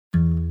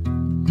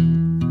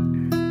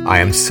I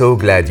am so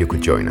glad you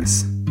could join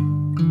us.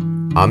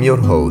 I'm your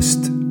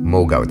host,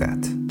 Mo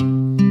Gaudat.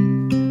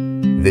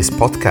 This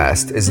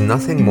podcast is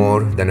nothing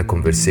more than a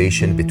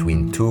conversation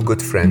between two good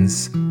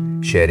friends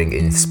sharing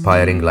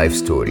inspiring life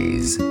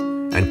stories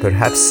and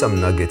perhaps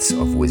some nuggets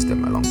of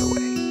wisdom along the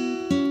way.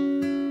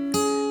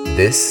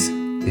 This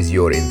is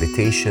your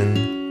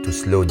invitation to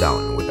slow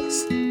down with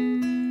us.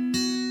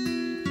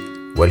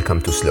 Welcome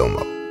to Slow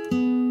Mo.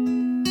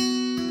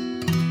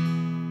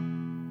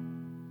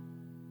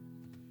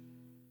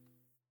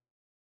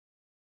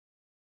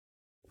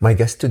 My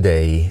guest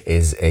today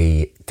is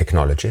a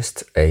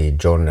technologist, a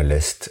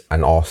journalist,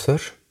 an author,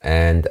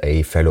 and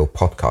a fellow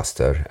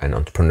podcaster and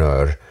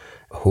entrepreneur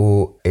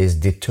who is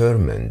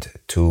determined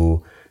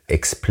to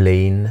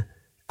explain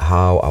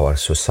how our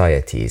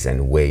societies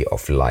and way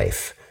of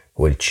life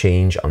will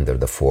change under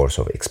the force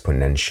of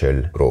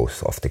exponential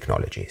growth of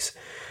technologies.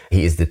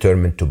 He is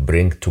determined to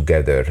bring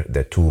together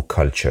the two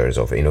cultures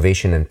of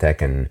innovation and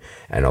tech and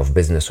of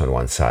business on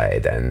one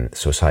side and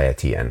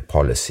society and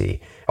policy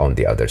on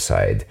the other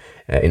side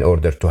in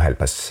order to help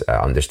us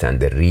understand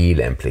the real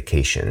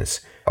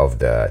implications of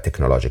the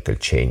technological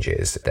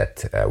changes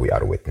that we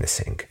are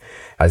witnessing.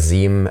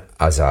 Azeem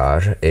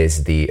Azhar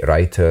is the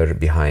writer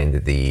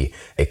behind the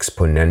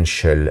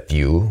Exponential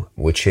View,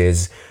 which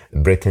is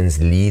Britain's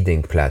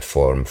leading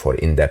platform for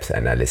in-depth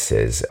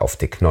analysis of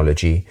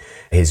technology.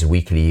 His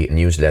weekly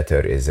newsletter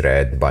is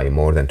read by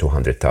more than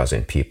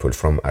 200,000 people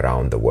from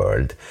around the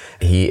world.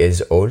 He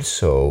is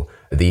also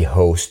the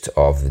host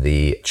of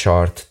the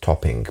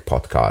chart-topping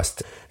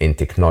podcast in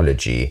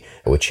technology,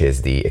 which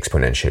is the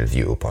Exponential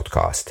View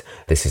podcast.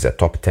 This is a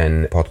top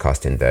 10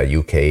 podcast in the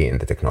UK in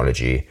the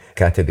technology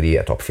category,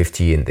 a top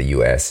 50 in the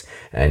US,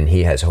 and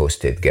he has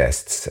hosted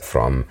guests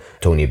from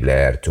Tony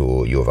Blair to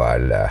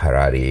Yuval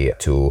Harari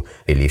to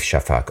Elif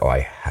Shafak. Oh, I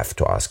have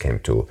to ask him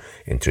to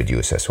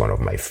introduce as one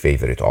of my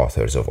favorite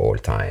authors of all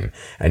time,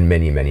 and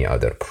many, many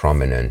other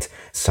prominent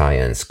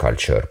science,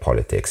 culture,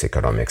 politics,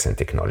 economics, and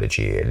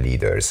technology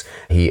leaders.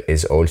 He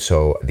is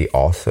also the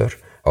author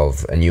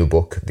of a new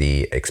book,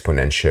 The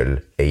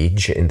Exponential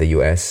Age in the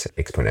US,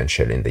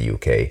 Exponential in the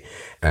UK.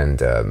 And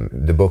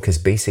the book is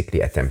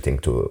basically attempting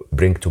to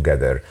bring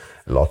together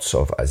lots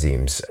of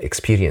Azeem's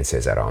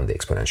experiences around the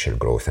exponential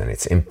growth and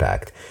its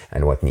impact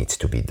and what needs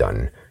to be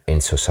done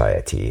in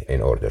society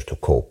in order to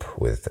cope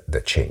with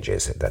the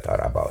changes that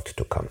are about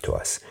to come to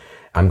us.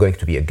 I'm going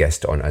to be a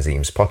guest on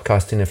Azeem's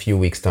podcast in a few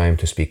weeks' time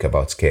to speak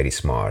about Scary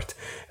Smart.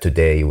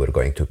 Today, we're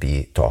going to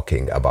be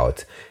talking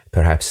about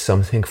perhaps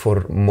something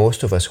for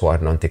most of us who are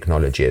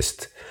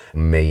non-technologists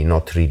may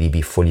not really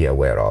be fully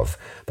aware of,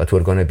 but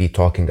we're going to be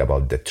talking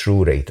about the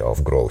true rate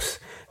of growth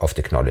of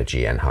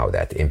technology and how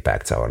that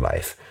impacts our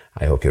life.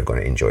 I hope you're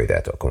going to enjoy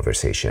that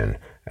conversation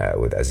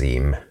with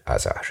Azeem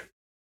Azhar.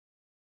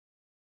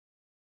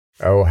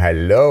 Oh,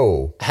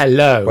 hello.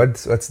 Hello.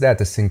 What's that,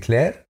 a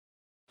Sinclair?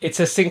 It's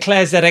a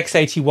Sinclair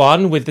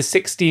ZX81 with the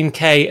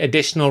 16K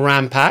additional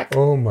RAM pack.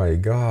 Oh my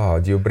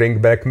God, you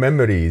bring back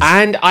memories.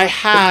 And I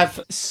have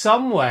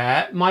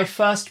somewhere my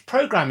first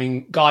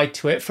programming guide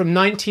to it from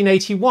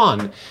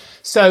 1981.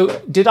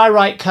 So, did I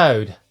write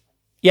code?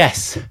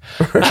 Yes.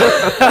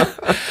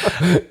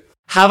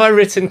 Have I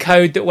written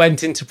code that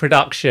went into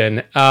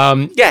production?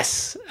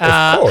 Yes.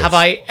 Have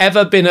I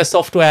ever been a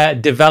software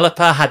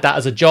developer, had that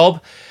as a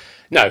job?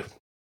 No.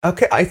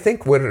 Okay, I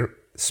think we're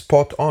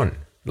spot on.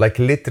 Like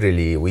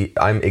literally,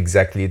 I'm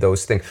exactly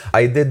those things.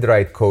 I did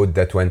write code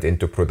that went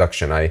into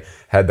production. I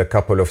had a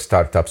couple of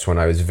startups when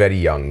I was very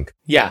young.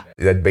 Yeah.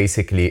 That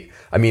basically,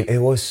 it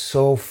was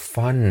so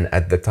fun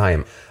at the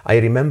time. I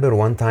remember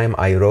one time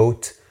I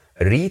wrote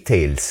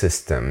retail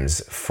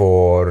systems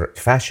for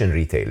fashion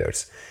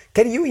retailers.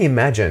 Can you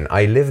imagine?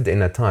 I lived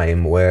in a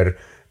time where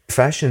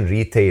fashion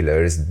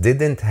retailers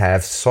didn't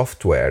have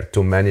software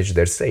to manage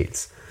their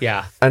sales.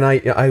 Yeah. And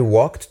I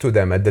walked to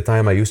them at the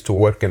time. I used to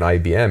work in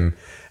IBM.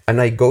 And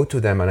I go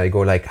to them and I go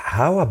like,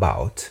 how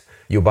about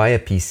you buy a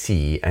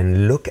PC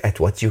and look at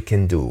what you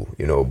can do?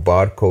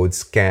 Barcode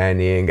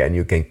scanning, and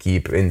you can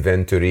keep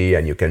inventory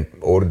and you can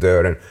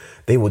order. And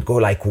they would go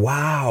like,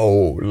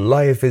 wow,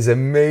 life is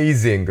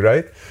amazing,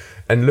 right?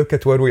 And look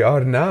at where we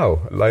are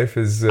now. Life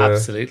is...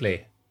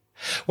 Absolutely.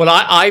 Well,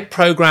 I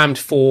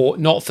programmed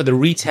not for the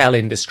retail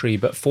industry,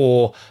 but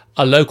for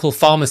a local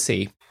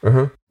pharmacy.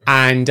 Uh-huh.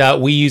 And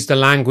we used a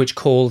language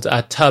called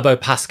Turbo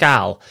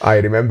Pascal. I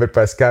remember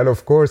Pascal,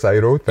 of course. I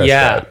wrote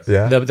Pascal.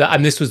 Yeah.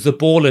 And this was the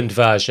Borland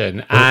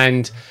version.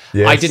 And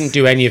yes. I didn't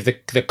do any of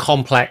the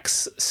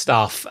complex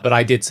stuff, but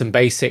I did some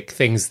basic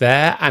things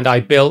there. And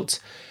I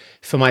built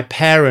for my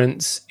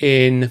parents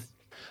in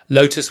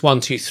Lotus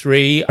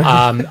 123.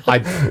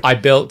 I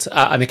built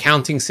an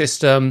accounting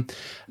system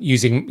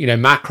using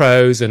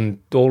macros and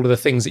all of the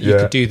things that you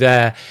could do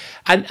there.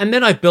 And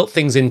then I built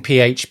things in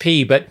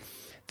PHP, but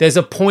there's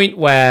a point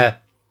where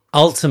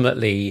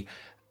ultimately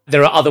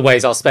there are other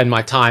ways I'll spend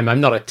my time.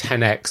 I'm not a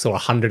 10x or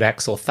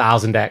 100x or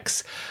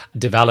 1000x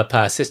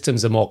developer.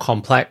 Systems are more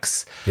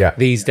complex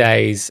these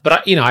days.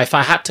 But, if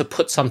I had to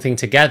put something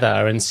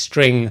together and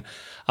string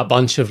a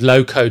bunch of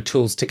low-code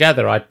tools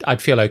together,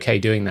 I'd feel okay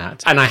doing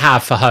that. And I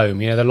have for home.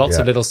 There are lots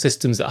of little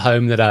systems at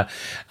home that are,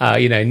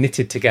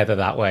 knitted together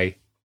that way.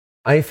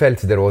 I felt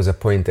there was a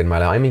point in my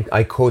life. I mean,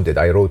 I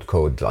wrote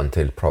code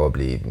until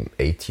probably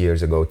 8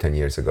 years ago, 10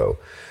 years ago.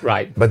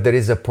 Right. But there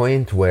is a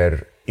point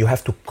where you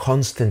have to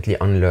constantly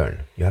unlearn.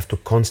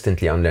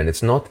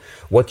 It's not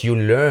what you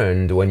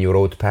learned when you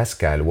wrote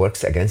Pascal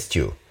works against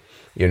you.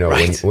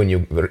 Right. when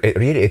you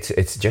really,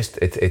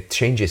 it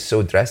changes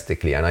so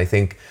drastically. And I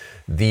think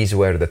these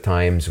were the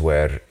times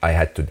where I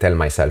had to tell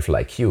myself,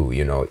 like you,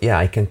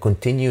 I can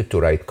continue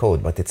to write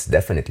code, but it's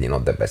definitely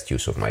not the best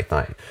use of my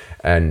time.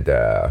 And,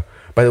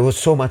 but it was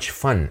so much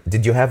fun.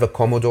 Did you have a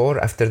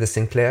Commodore after the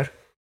Sinclair?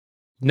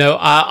 No,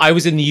 I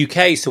was in the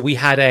UK, so we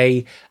had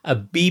a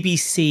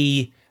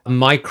BBC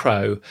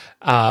Micro,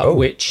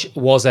 which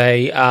was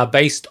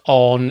based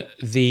on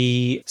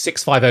the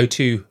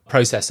 6502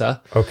 processor.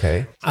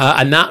 Okay.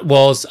 And that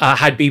was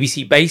had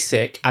BBC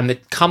Basic, and the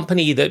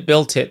company that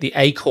built it, the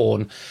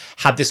Acorn,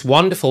 had this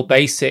wonderful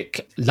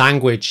basic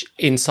language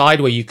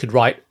inside where you could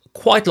write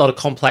quite a lot of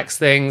complex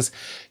things.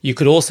 You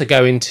could also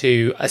go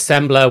into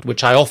assembler,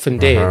 which I often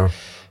did.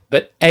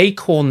 But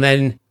Acorn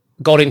then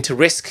got into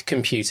RISC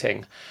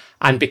computing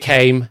and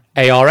became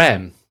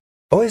ARM.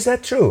 Oh, is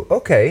that true?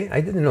 Okay,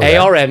 I didn't know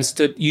ARM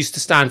used to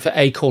stand for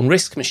Acorn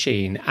RISC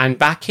Machine. And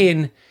back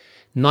in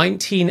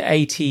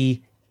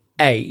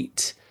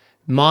 1988,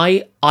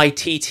 my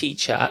IT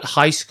teacher at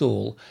high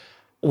school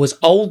was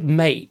old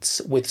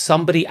mates with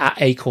somebody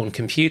at Acorn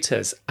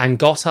Computers and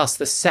got us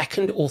the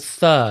second or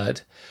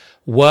third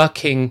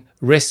working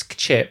RISC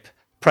chip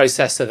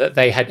processor that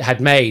they had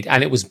made,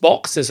 and it was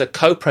boxed as a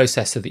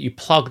co-processor that you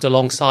plugged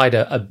alongside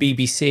a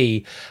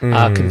BBC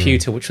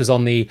computer, which was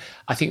on the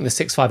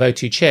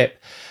 6502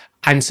 chip.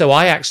 And so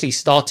I actually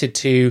started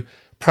to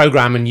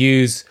program and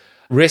use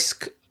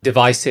RISC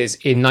devices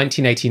in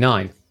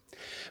 1989.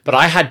 But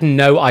I had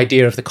no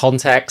idea of the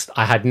context.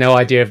 I had no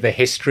idea of the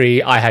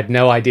history. I had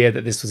no idea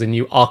that this was a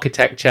new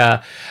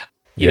architecture.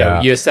 You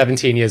know, you're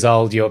 17 years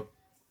old, you're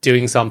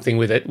doing something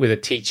with a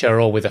teacher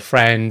or with a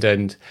friend,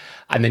 and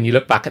then you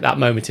look back at that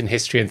moment in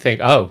history and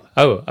think, oh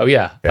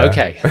yeah.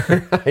 Okay.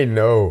 I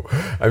know.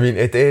 I mean,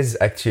 it is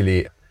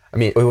actually,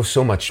 it was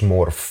so much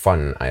more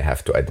fun, I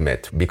have to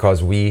admit,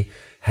 because we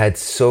had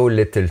so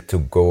little to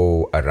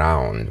go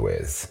around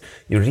with.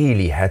 You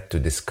really had to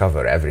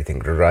discover everything,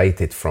 write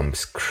it from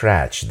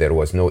scratch. There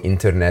was no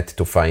internet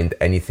to find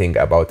anything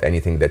about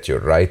anything that you're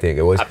writing.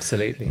 It was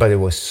absolutely, but it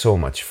was so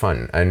much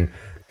fun. And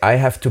I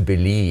have to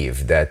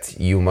believe that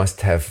you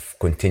must have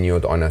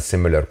continued on a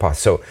similar path.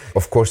 So,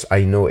 of course,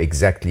 I know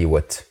exactly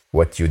what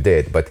you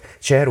did, but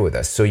share with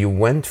us. So you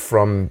went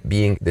from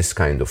being this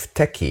kind of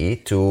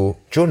techie to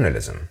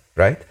journalism,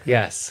 right?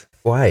 Yes.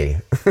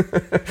 Why?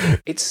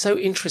 It's so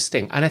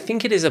interesting. And I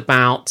think it's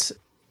about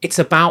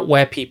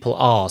where people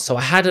are. So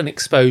I had an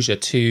exposure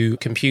to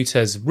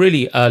computers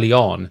really early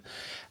on.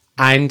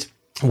 And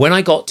when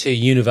I got to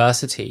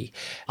university,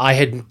 I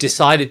had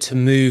decided to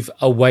move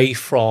away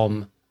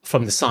from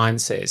the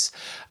sciences,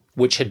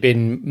 which had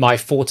been my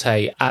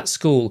forte at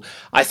school,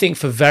 I think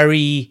for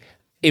very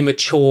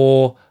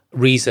immature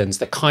reasons,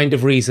 the kind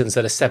of reasons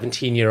that a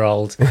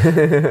 17-year-old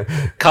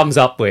comes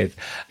up with.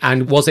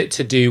 And was it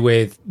to do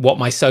with what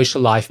my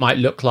social life might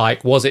look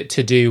like? Was it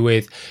to do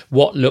with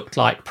what looked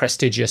like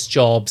prestigious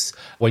jobs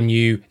when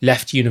you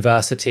left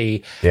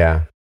university?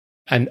 Yeah.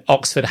 And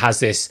Oxford has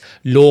this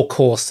law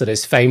course that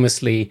is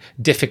famously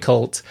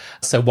difficult.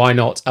 So why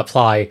not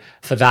apply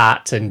for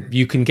that? And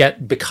you can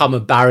become a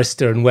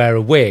barrister and wear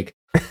a wig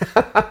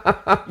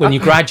when you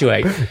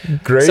graduate.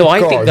 Great so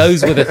cause. I think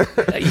those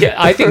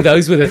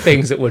were the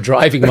things that were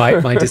driving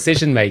my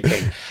decision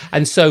making.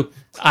 And so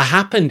I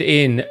happened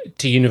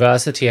to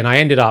university, and I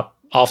ended up,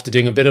 after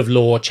doing a bit of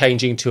law,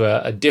 changing to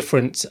a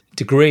different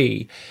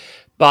degree.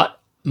 But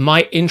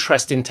my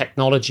interest in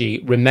technology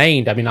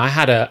remained. I mean, I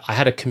had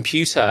a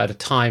computer at a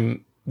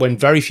time when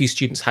very few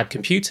students had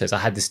computers. I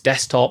had this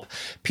desktop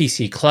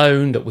PC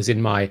clone that was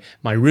in my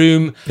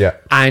room. Yeah.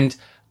 And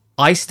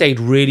I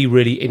stayed really,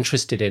 really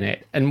interested in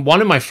it. And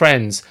one of my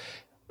friends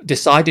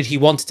decided he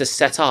wanted to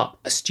set up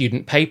a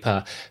student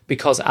paper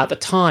because at the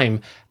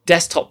time,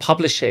 desktop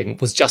publishing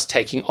was just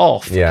taking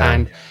off. Yeah.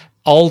 And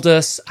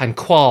Aldus and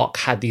Quark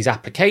had these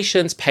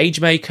applications,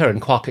 PageMaker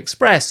and Quark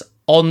Express,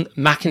 on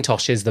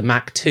Macintoshes, the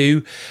Mac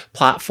 2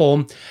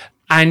 platform.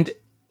 And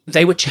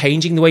they were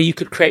changing the way you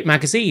could create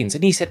magazines.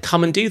 And he said,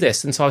 come and do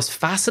this. And so I was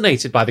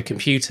fascinated by the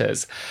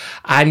computers.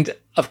 And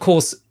of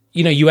course,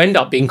 you end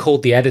up being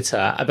called the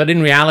editor. But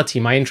in reality,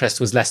 my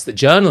interest was less the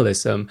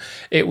journalism.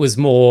 It was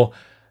more,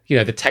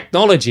 the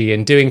technology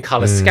and doing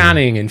color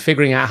scanning and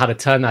figuring out how to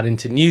turn that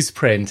into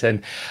newsprint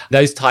and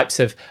those types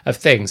of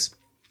things.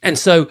 And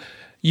so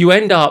you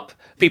end up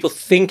people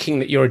thinking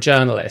that you're a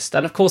journalist.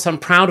 And of course, I'm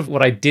proud of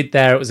what I did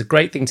there. It was a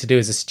great thing to do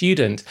as a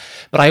student.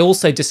 But I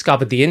also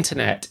discovered the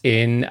internet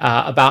in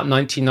about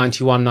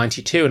 1991,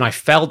 92, and I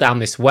fell down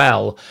this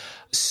well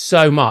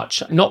so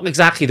much. Not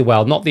exactly the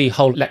well, not the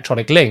whole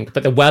electronic link,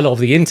 but the well of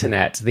the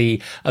internet,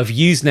 of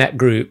Usenet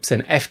groups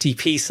and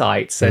FTP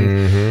sites,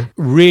 and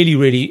really,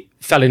 really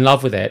fell in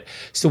love with it.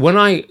 So when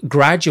I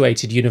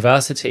graduated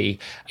university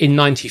in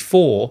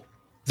 94,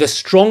 the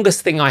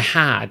strongest thing I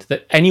had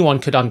that anyone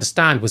could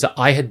understand was that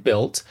I had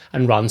built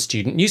and run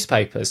student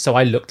newspapers. So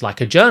I looked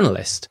like a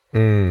journalist.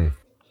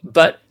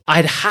 But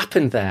I'd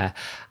happened there.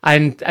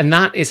 And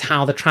that is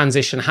how the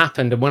transition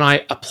happened. And when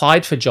I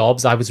applied for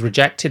jobs, I was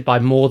rejected by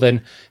more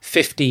than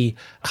 50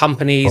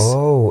 companies.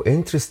 Oh,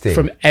 interesting.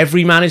 From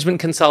every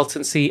management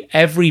consultancy,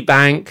 every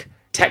bank.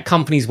 Tech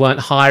companies weren't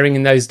hiring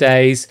in those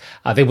days.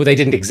 They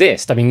didn't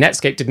exist. I mean,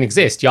 Netscape didn't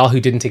exist. Yahoo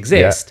didn't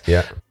exist.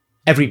 Yeah.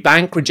 Every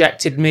bank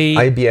rejected me.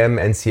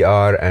 IBM,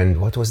 NCR, and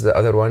what was the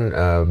other one?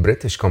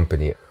 British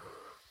company.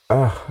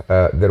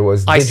 There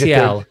was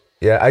ICL.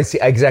 Yeah,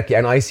 exactly.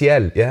 And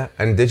ICL, yeah.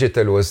 And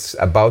digital was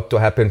about to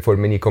happen for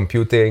mini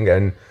computing,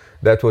 and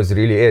that was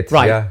really it.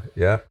 Right.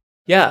 Yeah.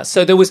 Yeah,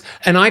 so there was,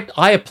 and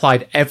I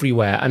applied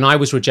everywhere, and I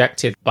was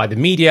rejected by the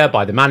media,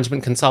 by the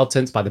management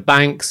consultants, by the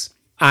banks,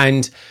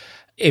 and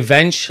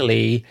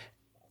eventually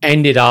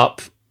ended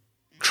up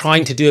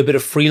trying to do a bit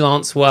of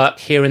freelance work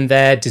here and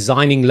there,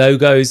 designing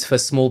logos for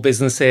small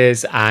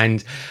businesses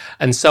and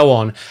so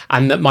on.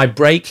 And that my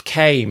break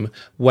came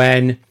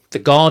when The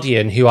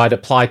Guardian, who I'd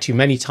applied to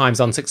many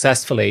times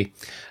unsuccessfully,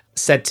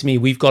 said to me,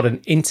 we've got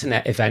an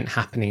internet event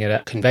happening at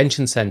a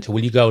convention center.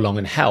 Will you go along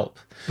and help?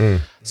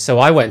 So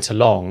I went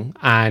along,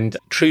 and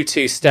true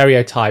to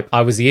stereotype,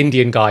 I was the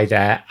Indian guy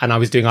there and I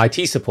was doing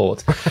IT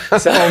support.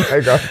 So, oh my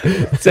God.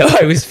 So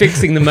I was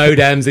fixing the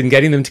modems and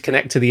getting them to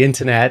connect to the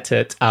internet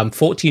at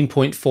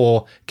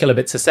 14.4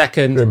 kilobits a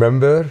second.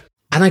 Remember?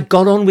 And I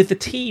got on with the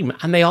team,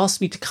 and they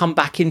asked me to come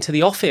back into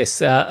the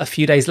office a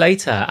few days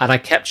later, and I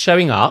kept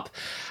showing up.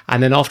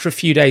 And then after a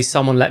few days,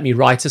 someone let me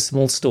write a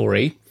small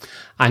story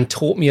and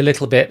taught me a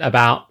little bit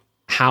about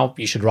how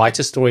you should write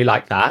a story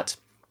like that.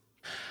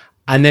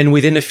 And then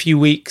within a few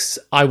weeks,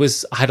 I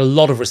had a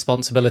lot of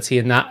responsibility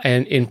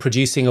in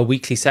producing a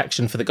weekly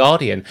section for The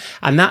Guardian.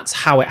 And that's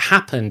how it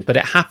happened. But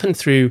it happened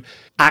through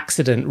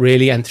accident,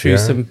 really, and through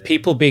some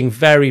people being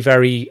very,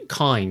 very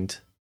kind.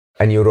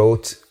 And you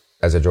wrote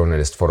as a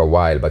journalist for a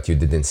while, but you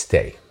didn't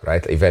stay,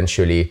 right?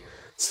 Eventually,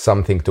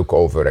 something took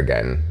over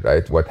again,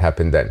 right? What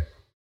happened then?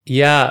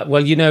 Yeah,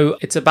 well,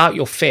 it's about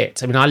your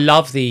fit. I mean, I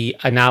love the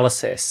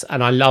analysis,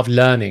 and I love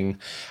learning,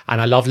 and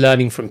I love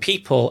learning from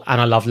people,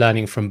 and I love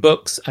learning from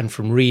books and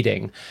from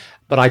reading.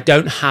 But I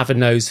don't have a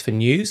nose for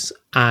news,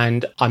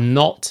 and I'm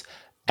not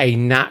a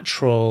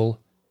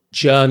natural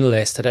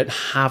journalist. I don't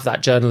have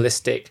that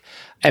journalistic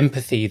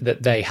empathy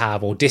that they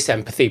have, or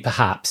disempathy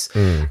perhaps.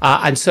 And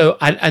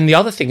the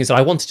other thing is that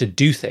I wanted to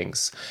do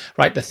things,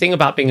 right? The thing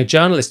about being a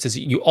journalist is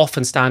that you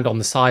often stand on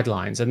the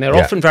sidelines, and they're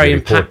often very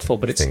impactful,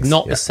 but it's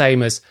not the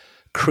same as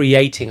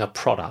creating a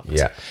product.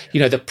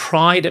 The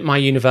pride at my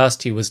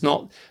university was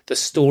not the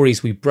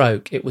stories we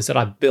broke. It was that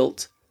I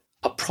built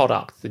a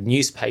product, the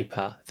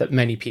newspaper that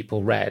many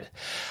people read.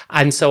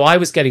 And so I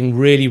was getting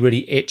really,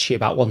 really itchy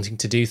about wanting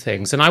to do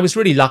things. And I was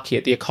really lucky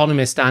at The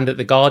Economist and at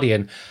The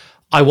Guardian.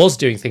 I was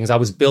doing things. I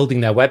was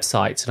building their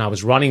websites, and I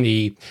was running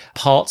the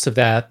parts of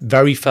their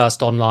very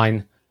first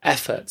online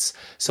efforts.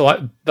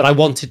 But I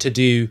wanted to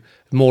do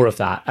more of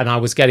that. And I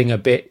was getting a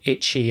bit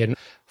itchy and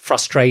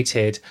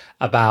frustrated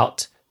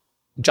about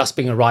just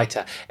being a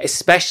writer,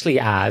 especially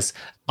as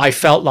I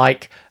felt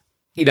like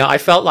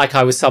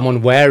I was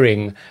someone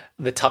wearing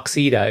the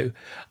tuxedo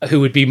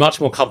who would be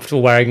much more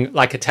comfortable wearing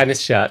like a tennis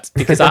shirt,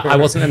 because I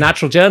wasn't a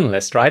natural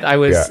journalist, right? I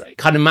was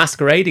kind of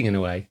masquerading in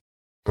a way.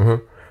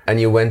 Mm-hmm. And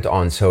you went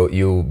on, so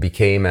you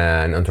became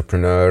an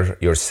entrepreneur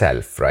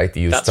yourself, right?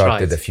 You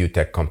started a few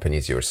tech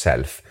companies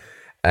yourself,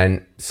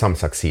 and some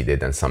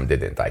succeeded and some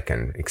didn't. I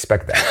can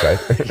expect that,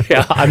 right?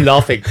 Yeah, I'm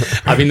laughing.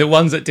 I mean, the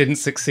ones that didn't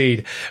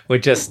succeed were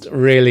just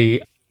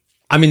really,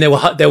 I mean, they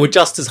were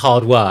just as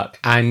hard work,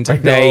 and I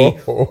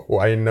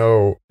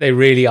know. They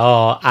really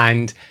are,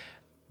 and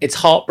it's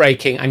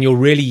heartbreaking, and you're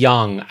really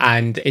young.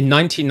 And in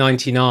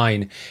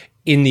 1999,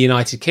 in the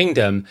United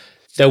Kingdom,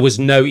 there was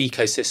no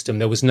ecosystem.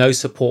 There was no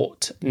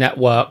support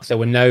network. There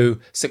were no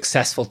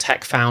successful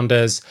tech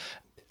founders.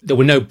 There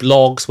were no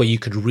blogs where you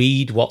could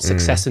read what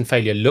success and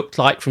failure looked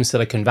like from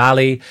Silicon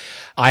Valley.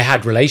 I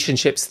had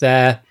relationships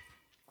there,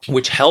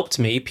 which helped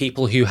me.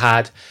 People who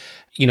had,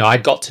 I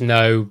got to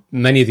know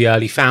many of the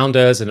early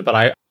founders,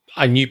 but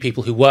I knew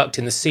people who worked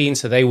in the scene,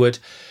 so they would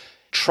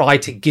try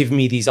to give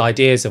me these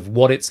ideas of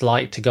what it's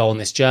like to go on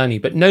this journey.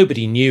 But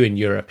nobody knew in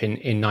Europe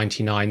in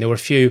 99. There were a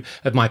few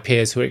of my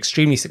peers who were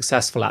extremely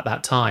successful at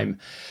that time.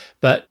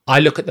 But I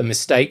look at the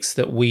mistakes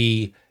that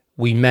we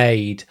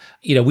made.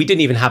 We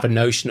didn't even have a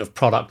notion of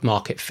product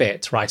market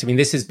fit, right? I mean,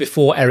 this is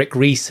before Eric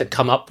Ries had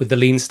come up with the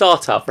lean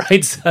startup,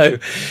 right? So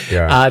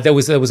there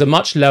was a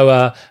much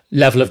lower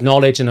level of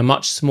knowledge and a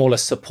much smaller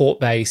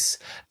support base.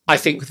 I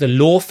think the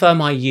law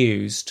firm I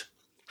used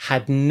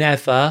had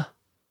never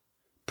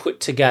put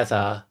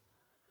together,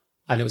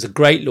 and it was a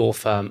great law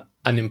firm,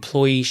 an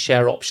employee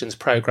share options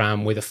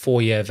program with a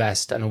 4-year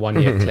vest and a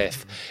 1-year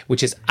cliff,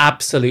 which is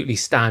absolutely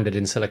standard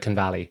in Silicon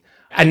Valley.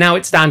 And now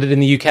it's standard in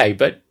the UK,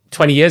 but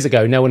 20 years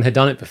ago, no one had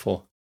done it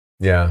before.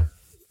 Yeah.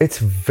 It's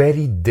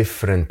very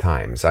different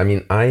times. I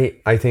mean, I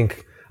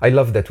think I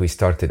love that we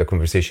started a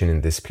conversation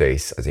in this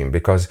place, Azim,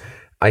 because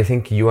I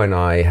think you and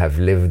I have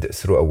lived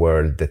through a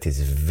world that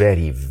is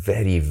very,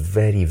 very,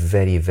 very,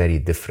 very, very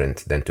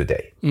different than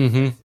today.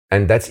 Mm-hmm.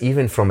 And that's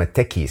even from a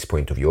techie's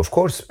point of view. Of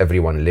course,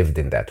 everyone lived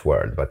in that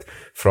world, but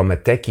from a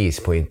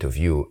techie's point of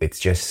view, it's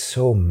just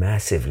so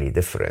massively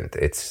different.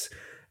 It's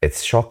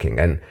shocking.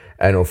 And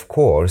of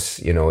course,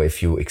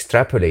 if you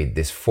extrapolate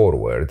this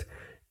forward,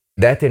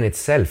 that in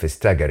itself is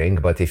staggering.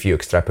 But if you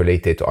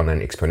extrapolate it on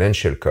an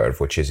exponential curve,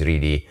 which is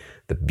really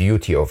the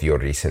beauty of your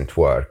recent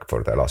work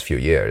for the last few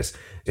years,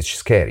 it's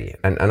scary.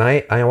 And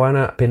I want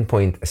to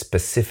pinpoint a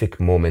specific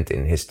moment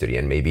in history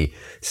and maybe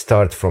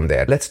start from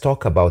there. Let's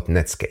talk about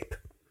Netscape.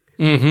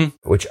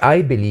 Mm-hmm. Which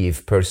I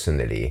believe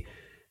personally,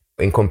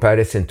 in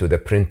comparison to the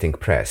printing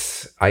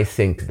press, I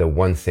think the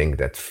one thing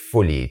that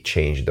fully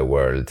changed the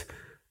world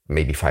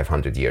maybe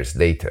 500 years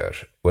later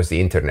was the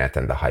internet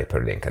and the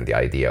hyperlink and the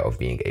idea of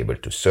being able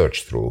to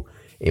search through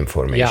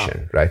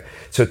information, right?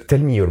 So tell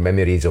me your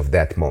memories of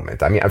that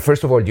moment. I mean,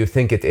 first of all, do you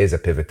think it is a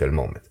pivotal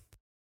moment?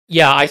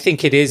 Yeah, I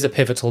think it is a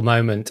pivotal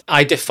moment.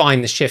 I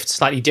define the shift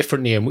slightly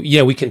differently, and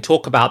we can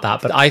talk about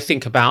that, but I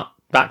think about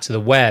back to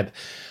the web.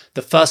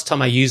 The first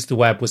time I used the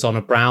web was on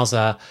a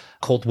browser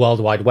called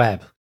World Wide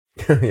Web.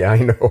 Yeah, I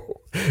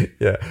know.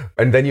 Yeah.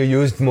 And then you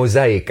used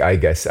Mosaic, I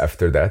guess,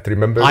 after that.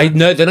 Remember?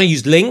 Then I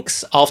used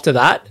Lynx after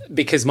that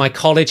because my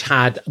college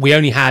we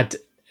only had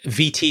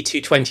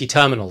VT220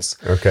 terminals.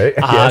 Okay.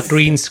 Yes.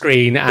 Green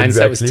screen. And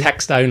So it was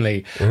text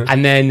only. Mm-hmm.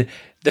 And then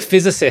the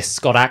physicists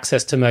got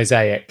access to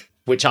Mosaic,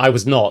 which I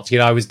was not.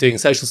 I was doing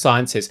social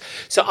sciences.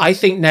 So I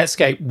think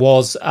Netscape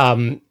was,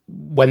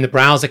 when the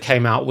browser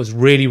came out, was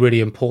really,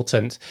 really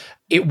important.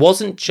 It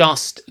wasn't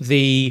just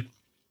the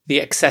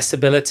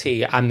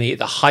accessibility and the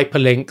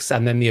hyperlinks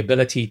and then the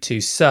ability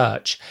to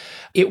search.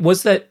 It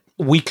was that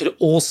we could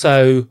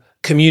also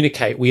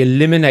communicate. We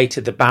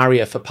eliminated the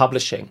barrier for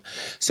publishing.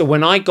 So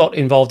when I got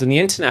involved in the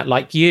internet,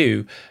 like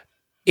you,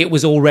 it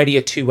was already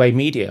a two-way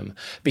medium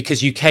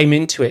because you came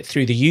into it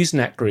through the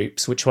Usenet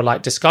groups, which were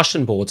like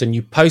discussion boards, and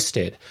you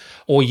posted,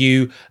 or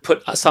you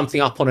put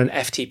something up on an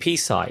FTP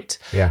site,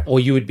 or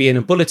you would be in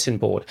a bulletin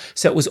board.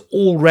 So it was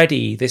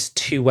already this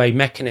two-way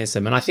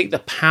mechanism. And I think the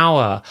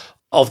power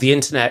of the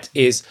internet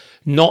is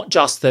not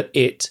just that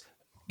it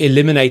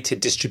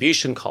eliminated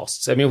distribution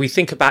costs. I mean, we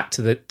think back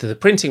to the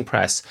printing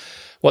press.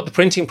 What the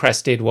printing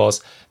press did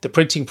was the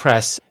printing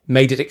press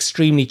made it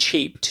extremely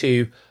cheap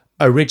to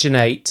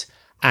originate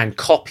and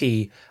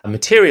copy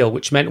material,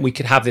 which meant we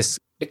could have this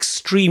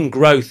extreme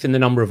growth in the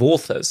number of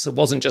authors. It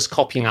wasn't just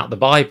copying out the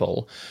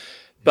Bible,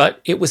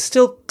 but it was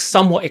still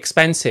somewhat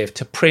expensive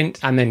to print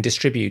and then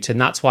distribute. And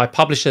that's why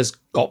publishers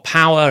got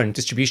power and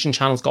distribution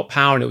channels got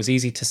power, and it was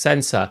easy to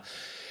censor.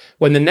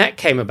 When the net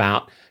came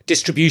about,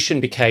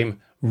 distribution became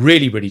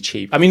really, really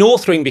cheap. I mean,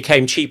 authoring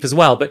became cheap as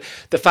well, but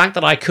the fact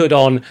that I could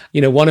on,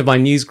 one of my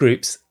news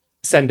groups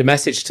send a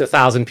message to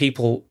 1,000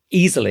 people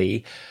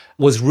easily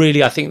was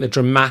really, I think, the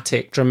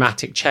dramatic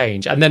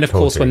change. And then, of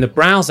course, when the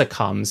browser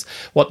comes,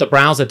 what the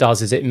browser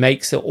does is it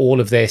makes all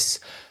of this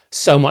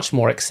so much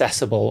more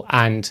accessible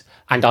and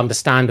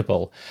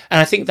understandable. And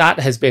I think that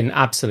has been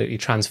absolutely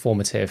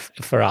transformative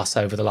for us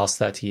over the last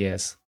 30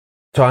 years.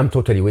 So I'm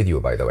totally with you,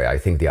 by the way. I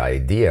think the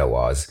idea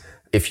was,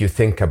 if you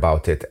think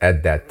about it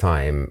at that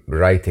time,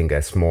 writing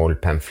a small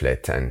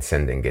pamphlet and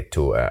sending it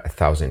to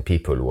 1,000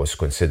 people was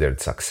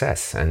considered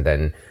success. And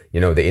then,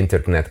 the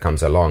internet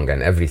comes along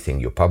and everything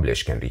you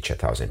publish can reach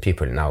 1,000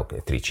 people. Now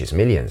it reaches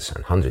millions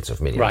and hundreds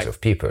of millions of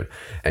people.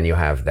 And you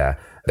have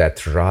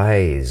that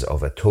rise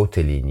of a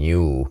totally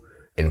new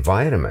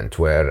environment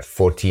where a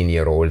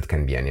 14-year-old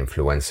can be an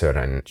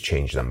influencer and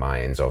change the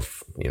minds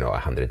of,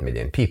 100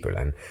 million people.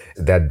 And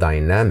that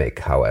dynamic,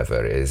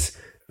 however, is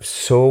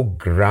so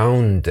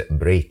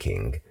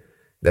groundbreaking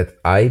that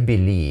I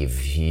believe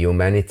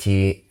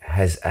humanity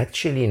has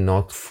actually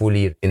not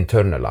fully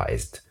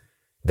internalized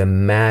the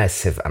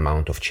massive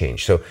amount of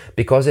change. So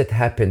because it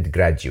happened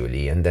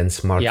gradually, and then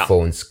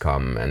smartphones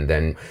come, and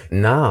then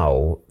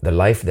now the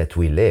life that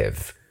we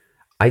live,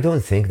 I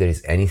don't think there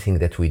is anything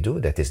that we do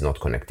that is not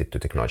connected to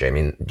technology. I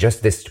mean,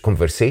 just this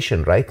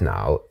conversation right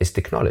now is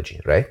technology,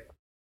 right?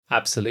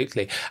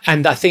 Absolutely.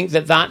 And I think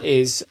that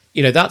is,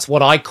 that's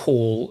what I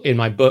call in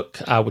my book,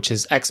 which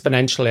is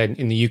Exponential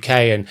in the UK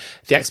and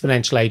the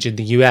Exponential Age in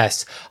the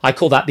US, I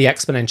call that the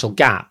exponential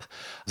gap.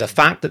 The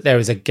fact that there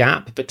is a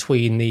gap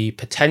between the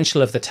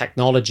potential of the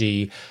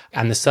technology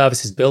and the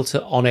services built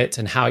on it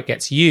and how it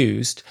gets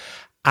used,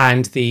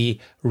 and the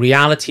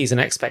realities and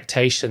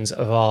expectations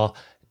of our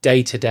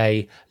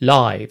day-to-day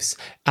lives.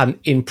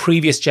 In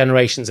previous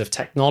generations of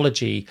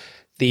technology,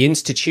 the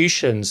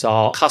institutions,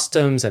 our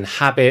customs and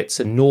habits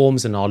and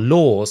norms and our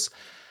laws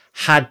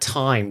had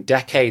time,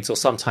 decades or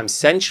sometimes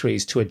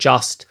centuries, to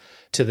adjust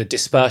to the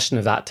dispersion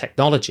of that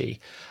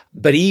technology.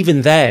 But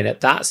even then,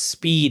 at that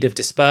speed of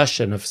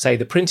dispersion of, say,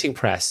 the printing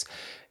press,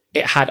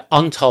 it had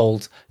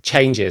untold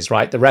changes,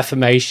 right? The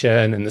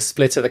Reformation and the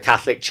split of the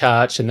Catholic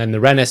Church, and then the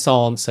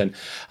Renaissance and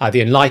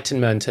the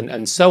Enlightenment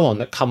and so on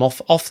that come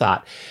off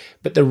that.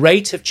 But the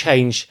rate of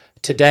change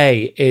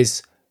today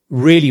is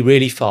really,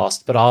 really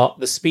fast, but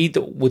the speed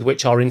with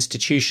which our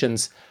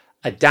institutions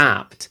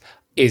adapt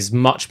is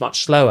much,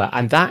 much slower.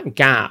 And that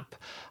gap,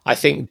 I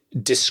think,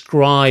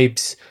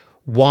 describes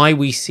why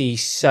we see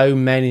so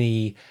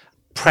many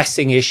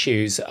pressing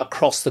issues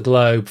across the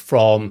globe,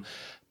 from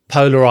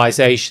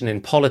polarization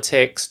in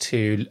politics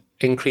to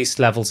increased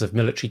levels of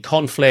military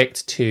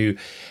conflict to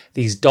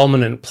these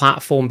dominant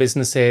platform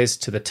businesses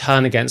to the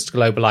turn against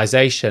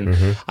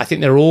globalization. I think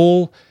they're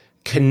all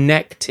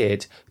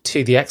connected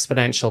to the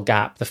exponential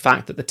gap, the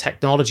fact that the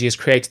technology has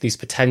created these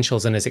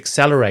potentials and is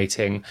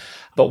accelerating,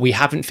 but we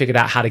haven't figured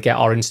out how to get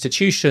our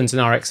institutions and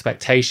our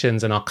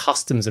expectations and our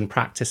customs and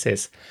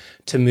practices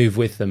to move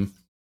with them.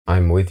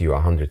 I'm with you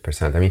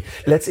 100%. I mean,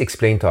 let's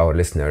explain to our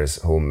listeners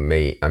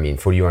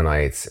for you and I,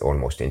 it's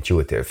almost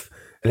intuitive.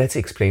 Let's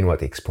explain what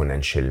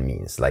exponential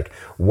means. Like,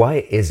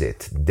 why is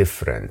it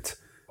different?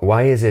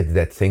 Why is it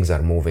that things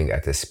are moving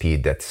at a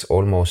speed that's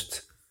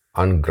almost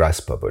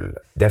ungraspable?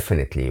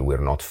 Definitely, we're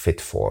not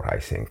fit for, I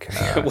think.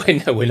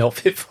 We're not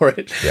fit for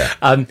it. Yeah.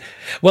 I'm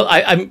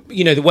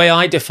the way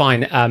I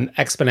define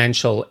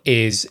exponential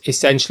is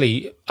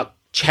essentially a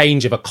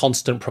change of a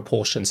constant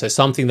proportion. So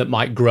something that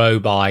might grow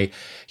by,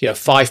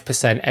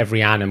 5%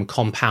 every annum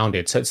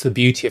compounded. So it's the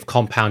beauty of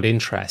compound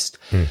interest.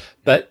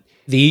 But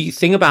the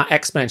thing about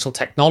exponential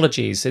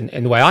technologies, and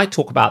the way I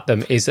talk about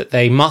them, is that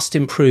they must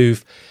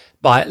improve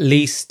by at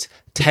least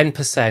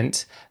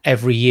 10%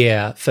 every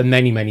year for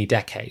many, many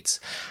decades.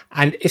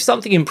 And if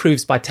something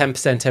improves by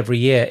 10% every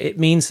year, it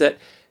means that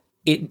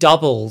it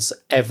doubles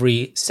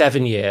every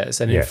 7 years,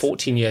 and in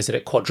 14 years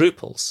it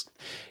quadruples.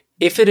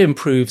 If it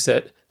improves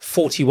at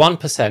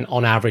 41%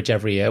 on average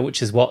every year,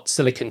 which is what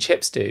silicon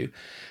chips do,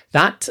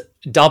 that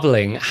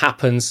doubling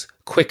happens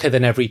quicker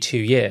than every 2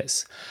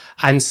 years.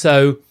 And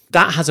so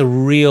that has a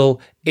real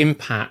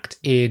impact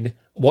in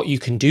what you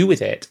can do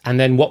with it, and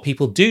then what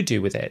people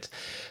do with it.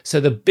 So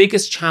the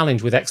biggest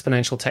challenge with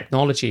exponential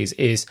technologies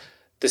is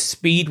the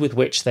speed with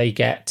which they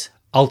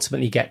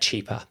ultimately get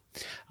cheaper.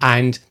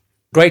 And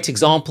great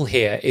example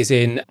here is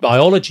in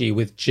biology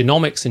with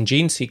genomics and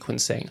gene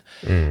sequencing.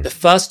 The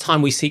first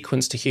time we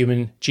sequenced a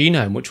human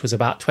genome, which was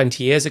about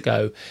 20 years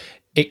ago,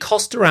 it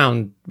cost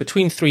around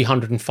between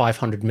 $300 and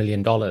 $500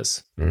 million.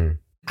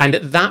 And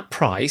at that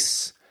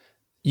price,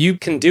 you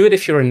can do it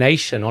if you're a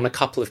nation on a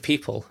couple of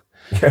people.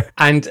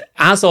 And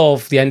as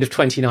of the end of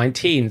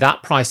 2019,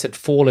 that price had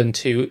fallen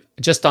to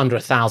just under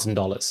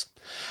 $1,000.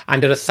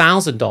 And at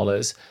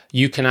 $1,000,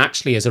 you can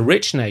actually, as a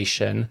rich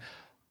nation,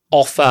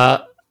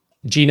 offer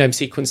genome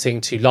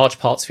sequencing to large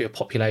parts of your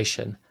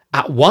population.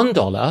 At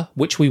 $1,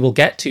 which we will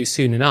get to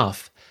soon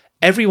enough,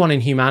 everyone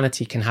in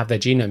humanity can have their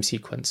genome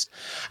sequenced.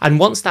 And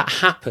once that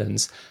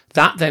happens,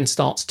 that then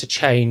starts to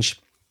change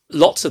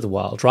lots of the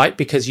world, right?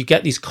 Because you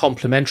get these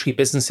complementary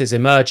businesses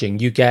emerging.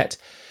 You get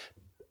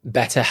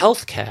better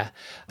healthcare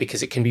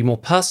because it can be more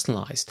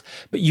personalized.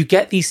 But you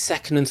get these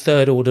second and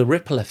third order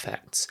ripple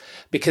effects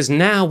because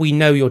now we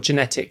know your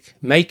genetic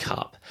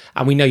makeup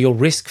and we know your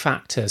risk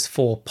factors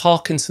for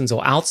Parkinson's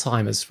or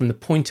Alzheimer's from the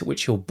point at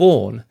which you're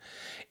born.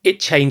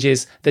 It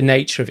changes the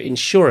nature of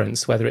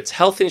insurance, whether it's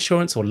health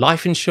insurance or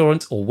life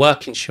insurance or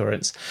work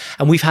insurance.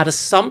 And we've had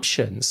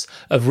assumptions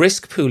of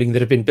risk pooling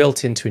that have been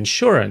built into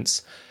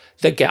insurance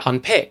that get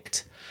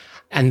unpicked.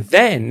 And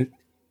then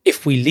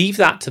if we leave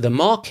that to the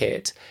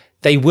market,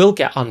 they will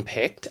get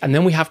unpicked. And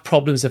then we have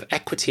problems of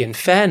equity and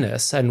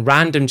fairness and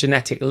random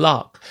genetic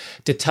luck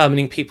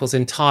determining people's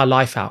entire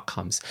life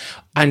outcomes.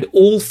 And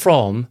all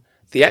from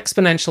the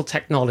exponential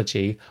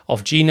technology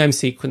of genome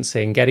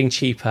sequencing getting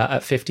cheaper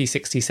at 50,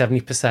 60,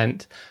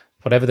 70%,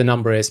 whatever the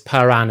number is,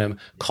 per annum,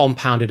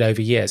 compounded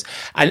over years.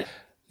 And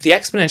the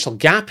exponential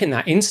gap in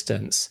that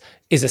instance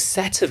is a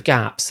set of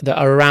gaps that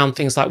are around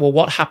things like, well,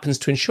 what happens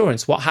to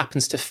insurance? What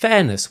happens to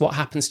fairness? What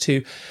happens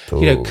to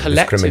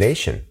collective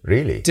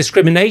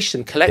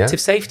discrimination, collective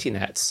safety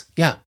nets?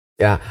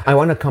 Yeah, I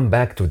want to come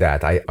back to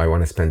that. I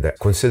want to spend a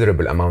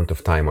considerable amount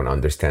of time on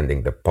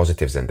understanding the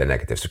positives and the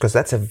negatives, because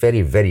that's a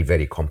very, very,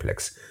 very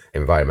complex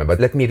environment. But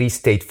let me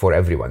restate for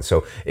everyone.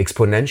 So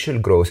exponential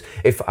growth,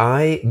 if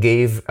I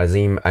gave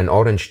Azim an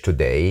orange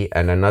today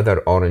and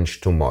another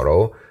orange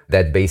tomorrow,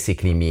 that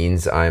basically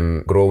means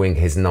I'm growing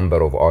his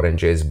number of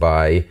oranges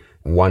by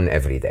 1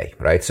 every day,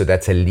 right? So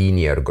that's a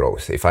linear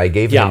growth. If I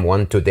gave him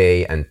 1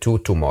 today and 2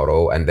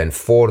 tomorrow and then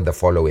 4 the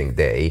following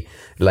day,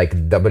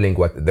 like doubling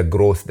what the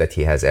growth that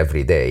he has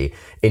every day,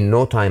 in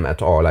no time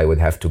at all, I would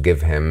have to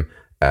give him,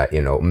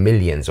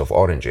 millions of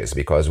oranges,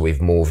 because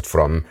we've moved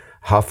from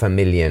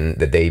 500,000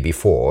 the day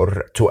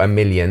before to 1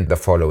 million the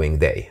following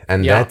day.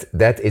 And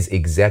that is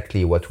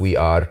exactly what we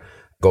are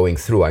going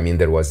through. I mean,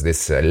 there was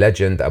this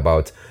legend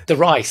about the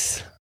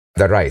rice.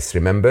 The rice,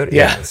 remember?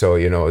 Yeah. So,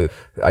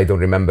 I don't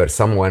remember,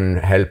 someone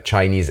helped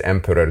Chinese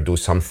emperor do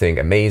something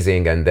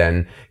amazing. And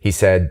then he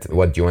said,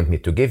 what do you want me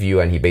to give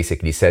you? And he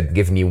basically said,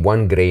 give me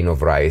 1 grain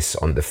of rice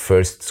on the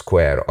first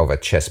square of a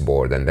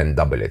chessboard and then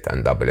double it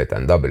and double it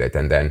and double it.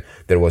 And then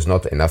there was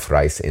not enough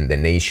rice in the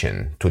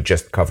nation to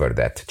just cover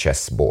that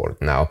chessboard.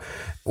 Now,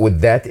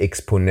 with that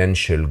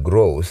exponential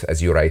growth,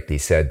 as you rightly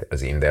said,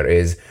 Azim, there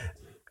is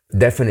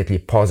definitely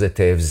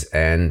positives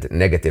and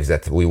negatives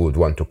that we would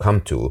want to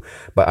come to.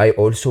 But I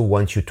also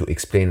want you to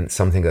explain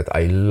something that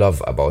I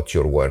love about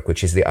your work,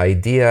 which is the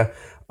idea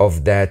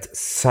of that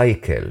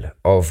cycle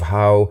of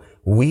how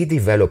we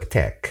develop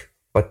tech,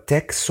 but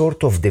tech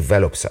sort of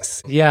develops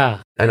us.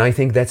 Yeah. And I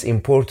think that's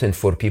important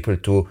for people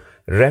to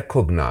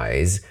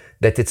recognize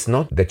that it's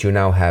not that you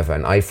now have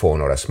an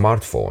iPhone or a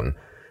smartphone,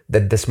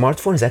 that the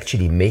smartphone is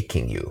actually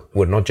making you.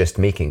 We're not just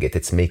making it,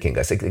 it's making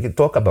us.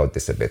 Talk about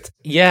this a bit.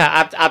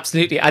 Yeah,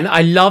 absolutely. And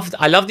I love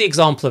the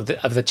example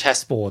of the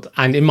chessboard.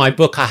 And in my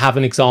book, I have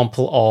an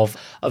example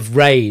of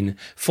rain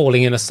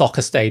falling in a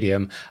soccer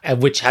stadium,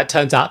 which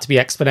turns out to be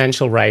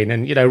exponential rain.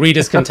 And,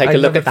 readers can take a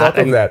look at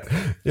that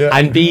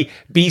and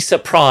be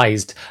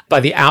surprised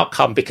by the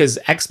outcome, because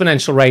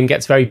exponential rain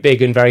gets very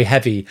big and very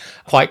heavy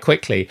quite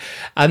quickly.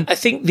 And I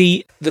think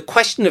the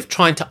question of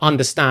trying to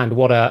understand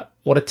what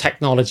a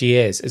technology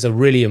is a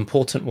really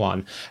important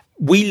one.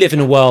 We live in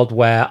a world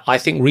where I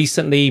think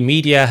recently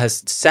media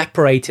has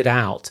separated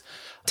out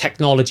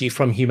technology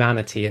from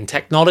humanity. And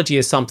technology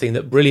is something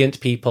that brilliant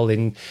people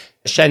in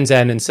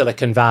Shenzhen and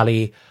Silicon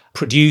Valley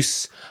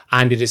produce,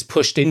 and it is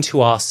pushed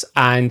into us,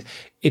 and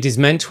it is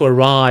meant to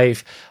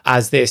arrive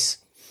as this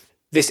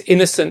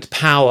innocent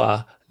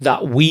power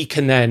that we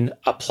can then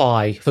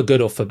apply for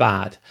good or for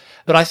bad.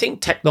 But I think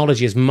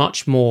technology is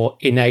much more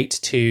innate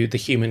to the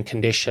human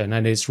condition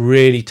and is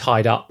really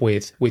tied up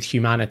with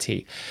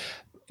humanity.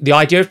 The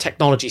idea of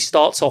technology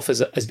starts off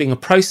as being a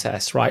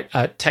process, right?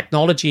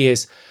 Technology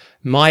is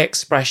my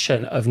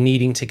expression of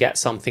needing to get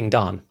something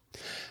done.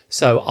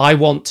 So I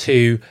want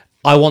to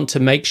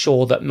make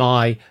sure that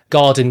my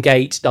garden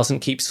gate doesn't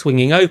keep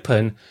swinging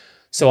open.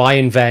 So I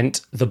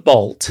invent the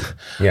bolt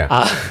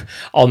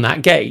on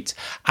that gate.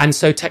 And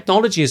so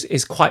technology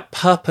is quite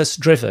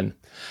purpose-driven.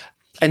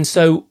 And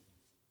so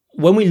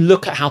when we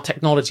look at how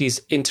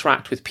technologies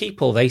interact with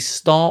people, they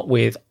start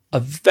with a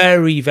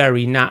very,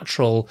 very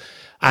natural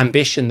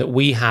ambition that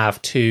we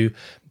have to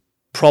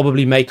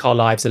probably make our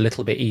lives a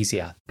little bit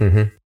easier.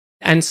 Mm-hmm.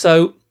 And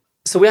so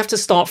we have to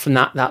start from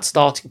that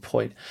starting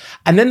point.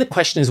 And then the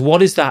question is,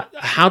 what is that?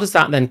 How does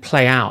that then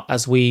play out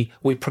as we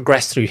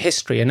progress through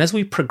history? And as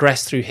we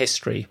progress through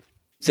history,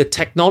 the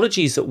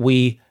technologies that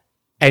we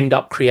end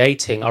up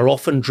creating are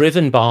often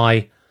driven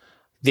by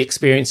the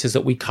experiences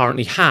that we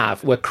currently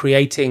have. We're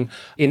creating,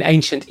 in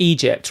ancient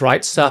Egypt,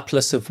 right,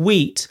 surplus of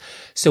wheat.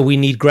 So we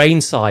need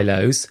grain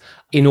silos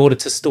in order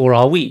to store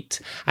our wheat.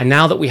 And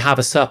now that we have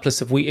a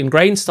surplus of wheat in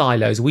grain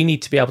silos, we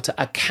need to be able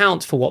to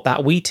account for what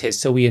that wheat is.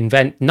 So we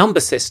invent number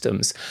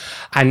systems.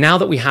 And now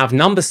that we have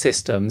number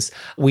systems,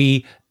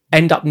 we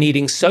end up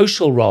needing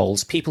social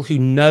roles, people who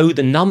know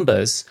the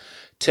numbers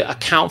to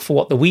account for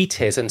what the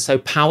wheat is. And so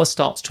power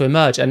starts to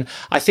emerge. And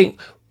I think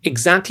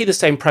exactly the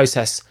same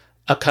process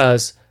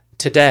occurs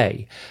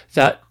today,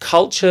 that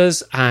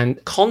cultures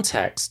and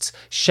contexts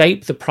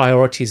shape the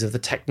priorities of the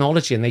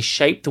technology, and they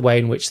shape the way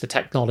in which the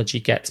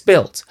technology gets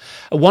built.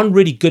 One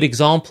really good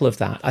example of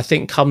that, I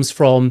think, comes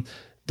from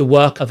the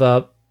work of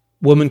a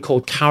woman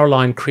called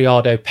Caroline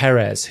Criado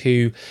Perez,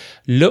 who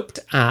looked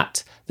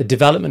at the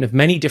development of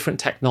many different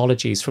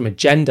technologies from a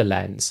gender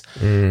lens.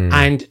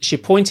 And she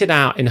pointed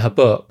out in her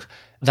book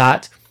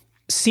that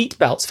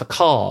seatbelts for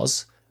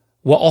cars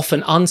were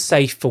often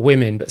unsafe for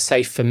women but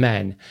safe for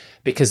men,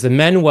 because the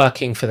men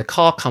working for the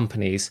car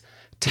companies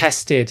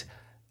tested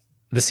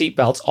the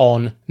seatbelts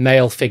on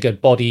male-figured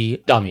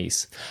body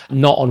dummies,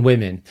 not on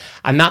women.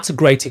 And that's a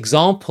great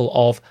example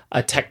of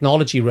a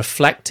technology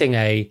reflecting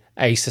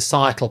a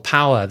societal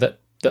power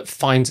that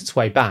finds its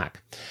way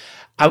back.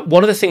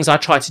 One of the things I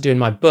try to do in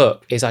my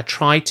book is I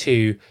try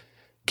to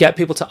get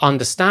people to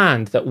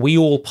understand that we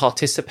all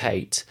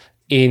participate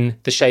in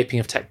the shaping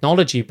of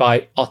technology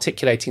by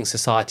articulating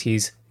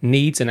society's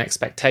needs and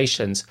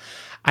expectations.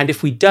 And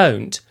if we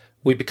don't,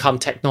 we become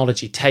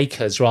technology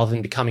takers rather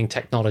than becoming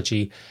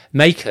technology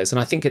makers. And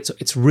I think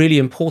it's really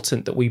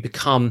important that we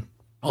become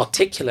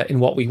articulate in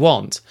what we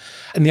want.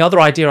 And the other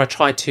idea I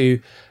try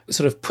to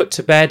sort of put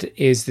to bed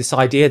is this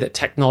idea that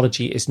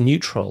technology is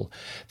neutral,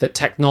 that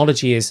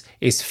technology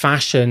is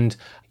fashioned,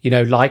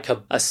 like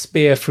a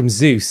spear from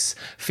Zeus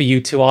for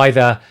you to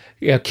either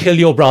kill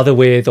your brother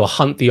with or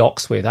hunt the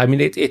ox with. I mean,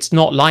 it's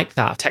not like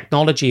that.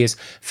 Technology is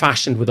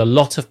fashioned with a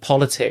lot of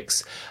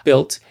politics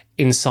built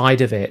inside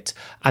of it,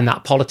 and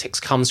that politics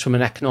comes from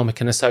an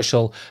economic and a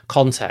social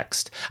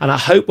context. And I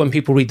hope when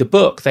people read the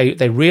book,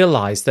 they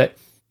realize that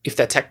if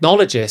they're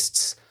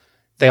technologists,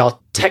 they are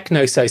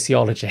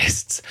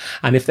techno-sociologists.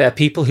 And if they're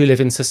people who live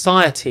in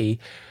society,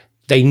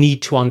 they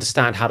need to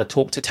understand how to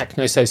talk to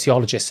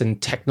techno-sociologists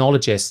and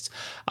technologists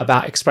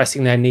about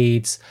expressing their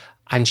needs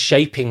and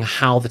shaping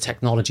how the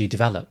technology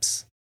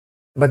develops.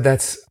 But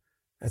that's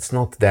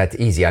not that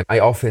easy. I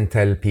often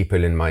tell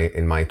people in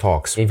my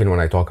talks, even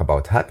when I talk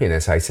about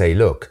happiness, I say,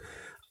 look,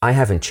 I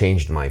haven't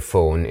changed my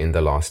phone in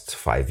the last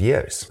 5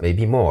 years,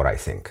 maybe more, I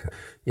think.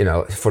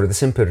 For the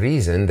simple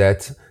reason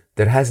that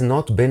there has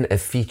not been a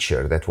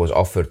feature that was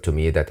offered to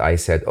me that I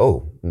said,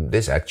 oh,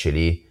 this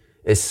actually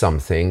is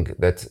something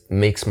that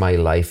makes my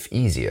life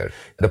easier.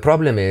 The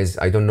problem is,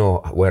 I don't know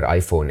where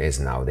iPhone is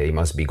now. They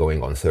must be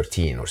going on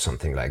 13 or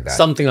something like that.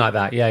 Something like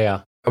that,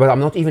 yeah. But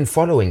I'm not even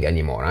following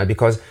anymore,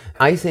 because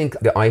I think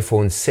the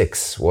iPhone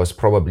 6 was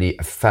probably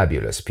a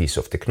fabulous piece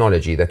of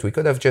technology that we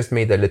could have just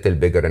made a little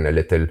bigger and a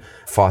little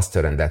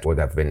faster, and that would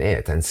have been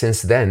it. And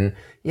since then,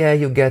 yeah,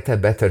 you get a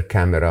better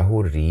camera.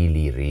 Who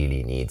really,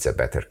 really needs a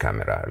better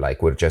camera?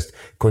 Like, we're just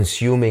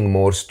consuming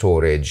more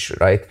storage,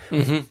 right?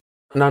 Mm-hmm.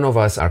 None of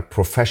us are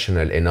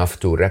professional enough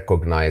to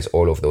recognize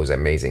all of those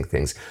amazing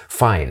things.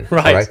 Fine,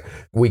 right?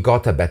 We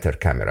got a better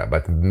camera,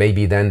 but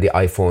maybe then the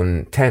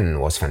iPhone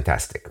 10 was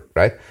fantastic,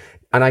 right?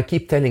 And I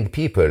keep telling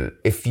people,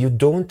 if you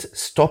don't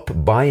stop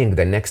buying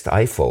the next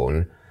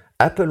iPhone,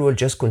 Apple will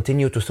just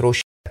continue to throw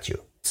shit at you.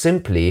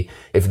 Simply,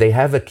 if they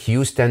have a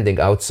queue standing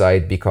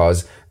outside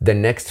because the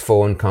next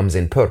phone comes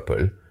in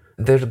purple,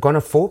 they're going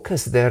to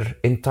focus their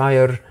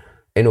entire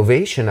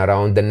innovation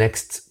around the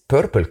next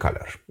purple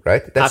color,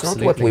 right? That's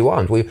Absolutely. Not what we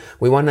want.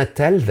 We want to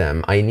tell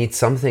them, I need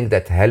something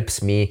that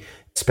helps me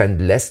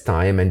spend less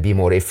time and be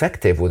more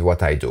effective with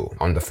what I do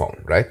on the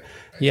phone, right?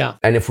 Yeah.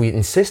 And if we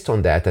insist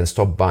on that and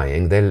stop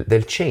buying,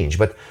 they'll change.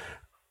 But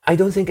I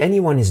don't think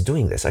anyone is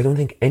doing this. I don't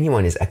think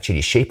anyone is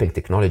actually shaping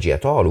technology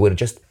at all. We're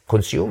just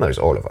consumers,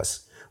 all of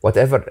us.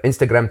 Whatever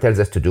Instagram tells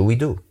us to do, we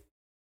do.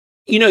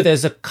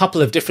 There's a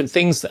couple of different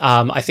things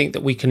I think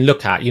that we can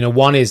look at.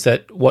 One is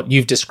that what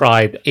you've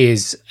described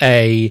is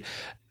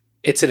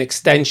it's an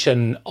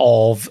extension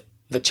of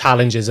the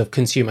challenges of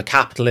consumer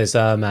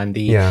capitalism and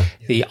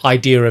the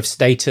idea of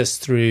status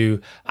through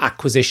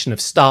acquisition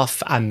of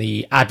stuff and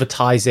the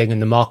advertising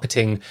and the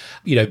marketing,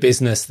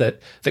 business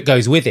that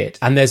goes with it.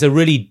 And there's a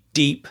really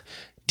deep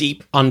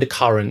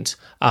undercurrent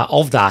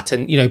of that.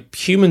 And,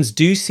 humans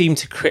do seem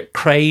to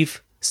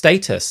crave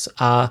status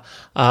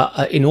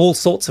in all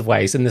sorts of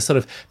ways. And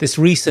this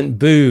recent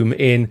boom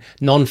in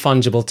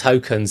non-fungible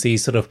tokens,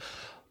 these sort of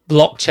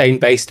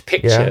blockchain-based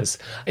pictures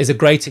is a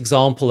great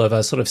example of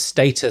a sort of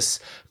status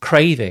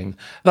craving.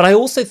 But I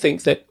also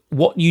think that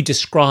what you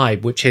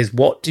describe, which is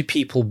what do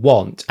people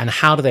want and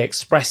how do they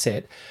express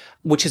it,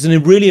 which is a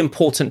really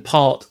important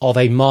part of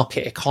a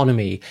market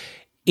economy,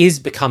 is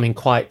becoming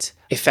quite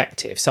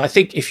effective. So I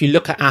think if you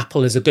look at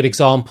Apple as a good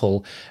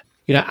example,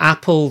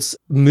 Apple's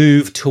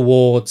move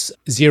towards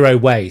zero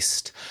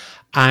waste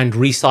and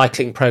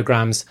recycling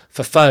programs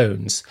for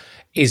phones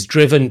is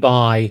driven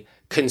by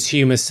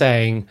consumers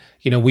saying,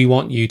 we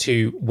want you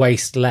to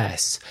waste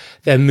less.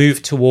 Their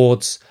move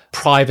towards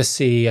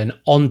privacy and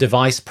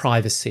on-device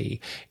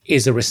privacy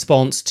is a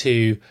response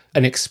to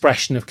an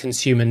expression of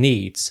consumer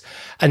needs.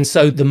 And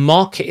so the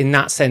market in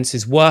that sense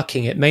is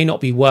working. It may not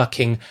be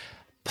working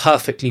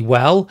perfectly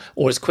well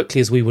or as quickly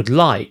as we would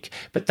like,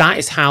 but that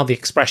is how the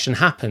expression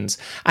happens.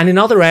 And in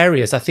other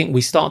areas, I think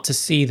we start to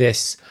see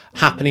this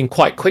happening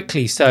quite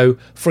quickly. So,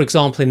 for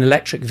example, in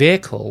electric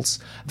vehicles,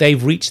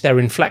 they've reached their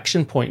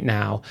inflection point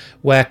now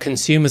where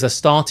consumers are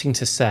starting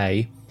to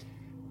say,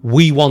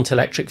 we want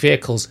electric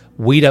vehicles.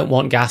 We don't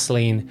want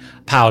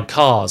gasoline-powered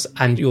cars.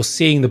 And you're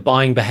seeing the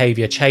buying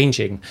behavior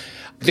changing.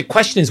 The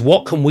question is,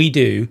 what can we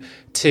do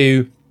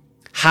to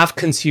have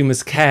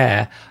consumers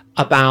care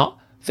about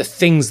the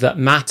things that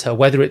matter,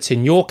 whether it's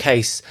in your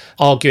case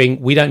arguing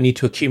we don't need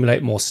to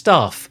accumulate more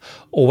stuff,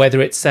 or whether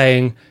it's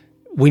saying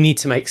we need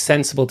to make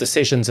sensible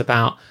decisions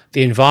about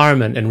the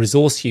environment and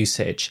resource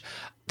usage.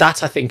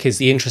 That, I think, is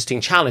the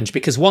interesting challenge,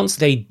 because once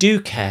they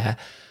do care,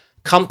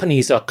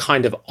 companies are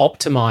kind of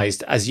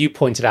optimized, as you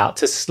pointed out,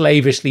 to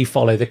slavishly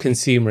follow the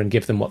consumer and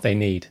give them what they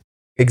need.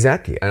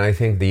 Exactly. And I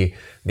think the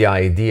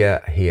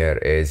idea here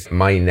is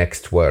my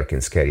next work in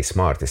Scary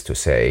Smart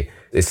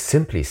is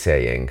simply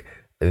saying,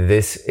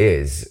 this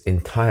is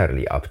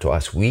entirely up to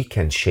us. We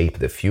can shape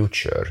the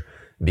future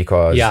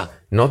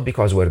not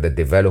because we're the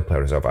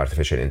developers of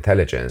artificial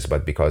intelligence,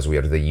 but because we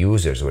are the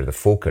users, we're the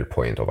focal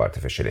point of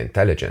artificial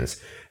intelligence,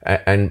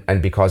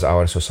 and because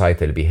our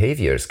societal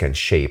behaviors can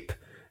shape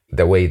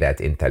the way that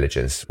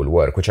intelligence will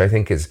work, which I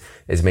think is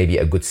maybe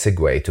a good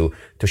segue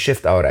to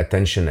shift our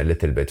attention a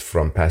little bit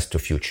from past to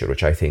future,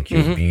 which I think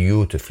you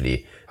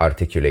beautifully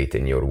articulate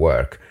in your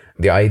work.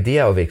 The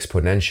idea of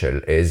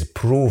exponential is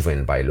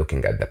proven by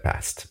looking at the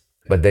past.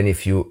 But then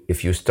if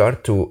you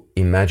start to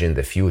imagine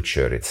the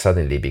future, it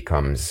suddenly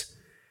becomes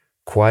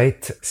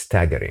quite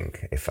staggering,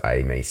 if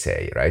I may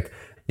say, right?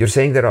 You're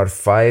saying there are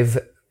 5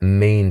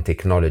 main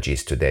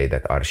technologies today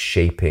that are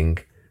shaping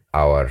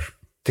our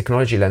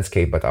technology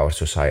landscape, but our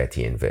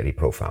society in very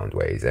profound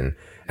ways, and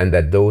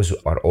that those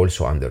are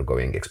also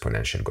undergoing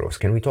exponential growth.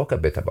 Can we talk a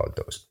bit about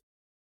those?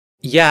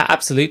 Yeah,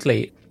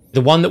 absolutely.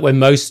 The one that we're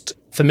most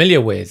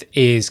familiar with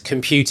is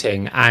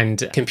computing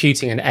and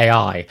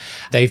AI.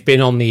 They've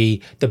been on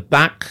the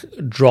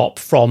backdrop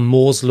from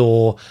Moore's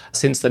law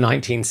since the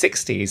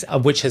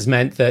 1960s, which has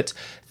meant that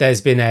there's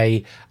been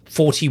a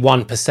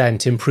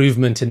 41%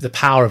 improvement in the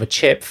power of a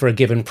chip for a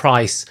given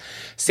price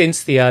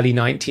since the early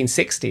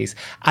 1960s.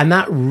 And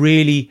that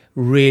really,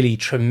 really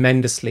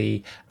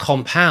tremendously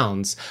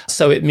compounds.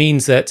 So it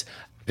means that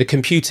the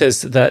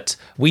computers that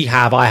we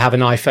have, I have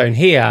an iPhone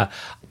here,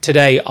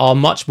 today are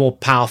much more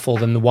powerful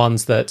than the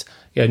ones that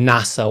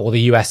NASA or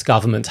the US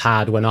government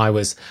had when I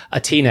was a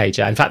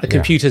teenager. In fact, the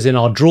computers in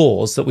our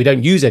drawers that we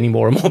don't use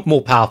anymore are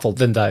more powerful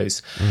than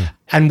those.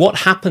 And what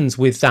happens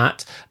with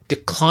that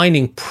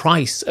declining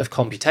price of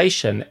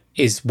computation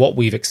is what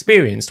we've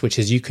experienced, which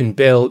is you can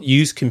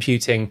use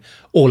computing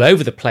all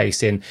over the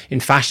place in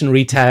fashion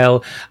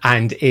retail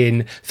and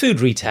in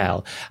food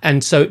retail.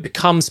 And so it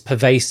becomes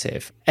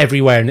pervasive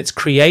everywhere, and it's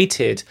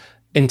created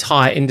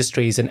entire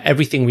industries, and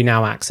everything we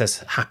now access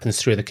happens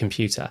through the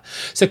computer.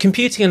 So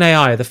computing and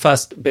AI are the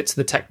first bits of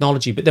the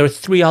technology, but there are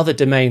three other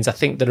domains I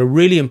think that are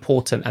really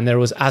important, and they're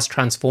as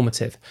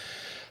transformative.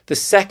 The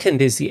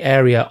second is the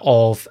area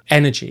of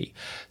energy.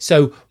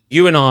 So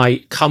you and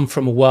I come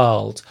from a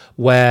world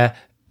where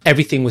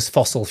everything was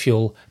fossil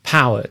fuel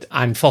powered,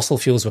 and fossil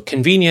fuels were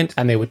convenient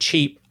and they were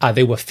cheap,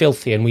 they were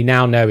filthy, and we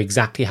now know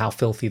exactly how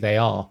filthy they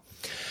are.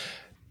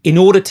 In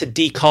order to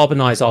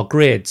decarbonize our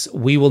grids,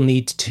 we will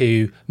need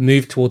to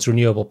move towards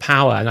renewable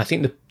power. And I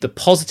think the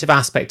positive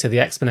aspect of the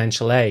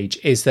exponential age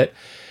is that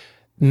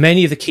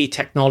many of the key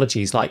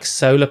technologies like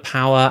solar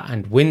power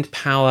and wind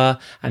power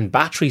and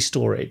battery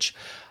storage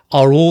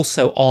are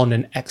also on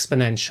an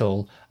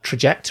exponential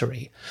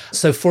trajectory.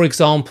 So, for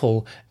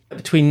example,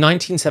 between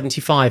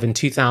 1975 and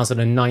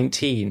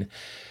 2019,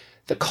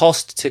 the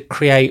cost to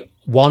create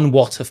 1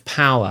 watt of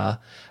power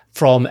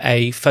from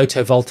a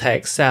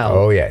photovoltaic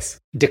cell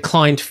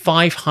declined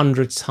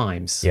 500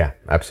 times. Yeah,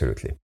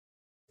 absolutely.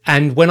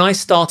 And when I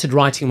started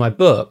writing my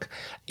book,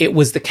 it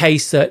was the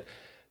case that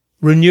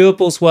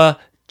renewables were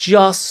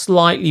just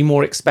slightly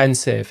more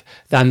expensive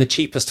than the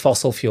cheapest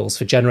fossil fuels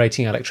for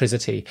generating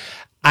electricity.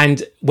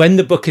 And when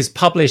the book is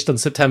published on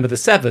September the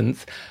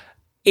 7th,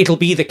 it'll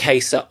be the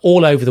case that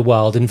all over the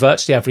world, in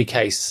virtually every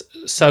case,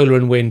 solar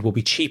and wind will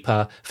be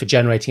cheaper for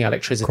generating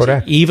electricity,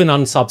 even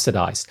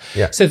unsubsidized.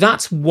 Yeah. So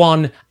that's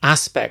one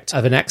aspect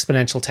of an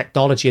exponential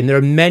technology. And there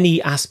are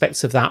many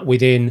aspects of that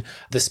within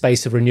the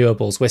space of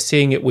renewables. We're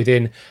seeing it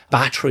within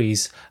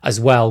batteries as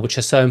well, which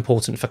are so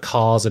important for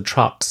cars and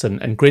trucks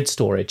and grid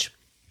storage.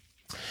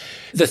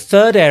 The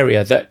third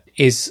area that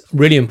is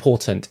really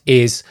important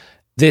is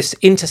this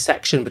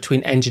intersection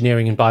between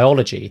engineering and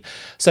biology.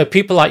 So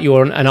people like you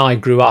and I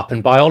grew up,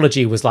 and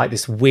biology was like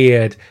this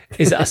weird,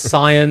 is it a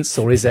science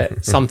or is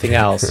it something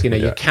else?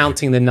 You're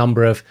counting the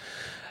number of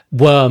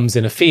worms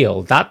in a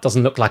field. That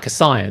doesn't look like a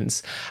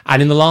science.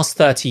 And in the last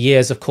 30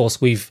 years, of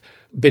course, we've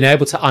been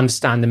able to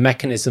understand the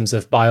mechanisms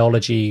of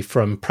biology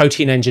from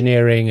protein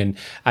engineering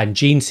and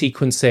gene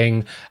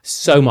sequencing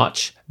so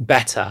much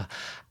better.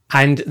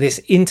 And this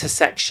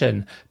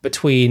intersection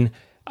between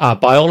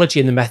biology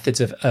and the methods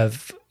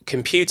of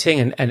computing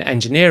and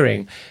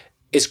engineering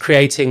is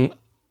creating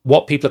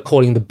what people are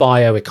calling the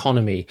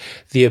bioeconomy,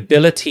 the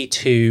ability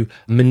to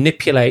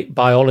manipulate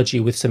biology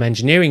with some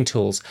engineering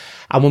tools.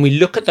 And when we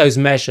look at those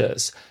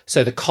measures,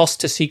 so the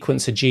cost to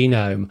sequence a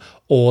genome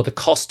or the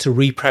cost to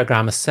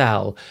reprogram a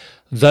cell,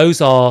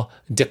 those are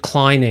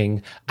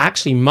declining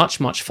actually much,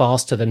 much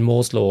faster than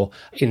Moore's law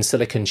in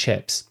silicon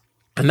chips.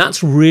 And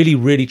that's really,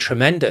 really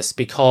tremendous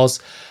because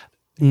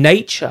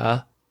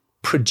nature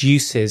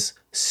produces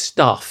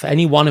stuff.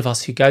 Any one of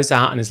us who goes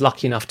out and is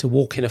lucky enough to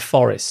walk in a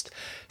forest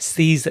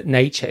sees that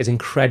nature is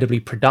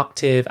incredibly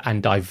productive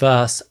and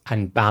diverse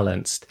and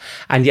balanced.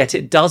 And yet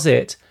it does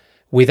it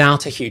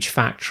without a huge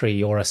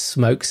factory or a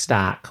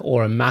smokestack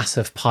or a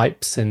massive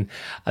pipes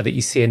that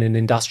you see in an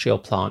industrial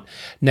plant.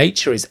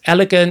 Nature is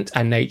elegant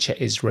and nature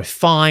is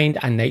refined,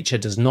 and nature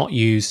does not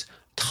use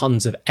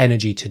tons of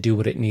energy to do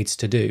what it needs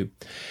to do.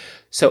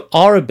 So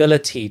our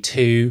ability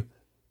to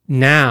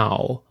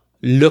now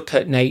look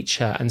at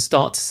nature and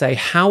start to say,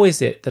 how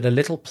is it that a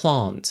little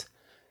plant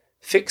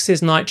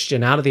fixes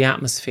nitrogen out of the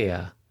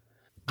atmosphere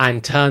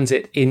and turns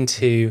it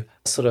into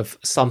sort of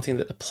something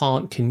that the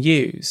plant can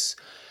use?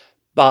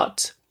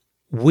 But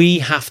we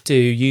have to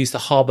use the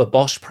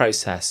Haber-Bosch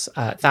process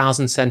at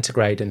 1,000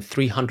 centigrade and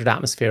 300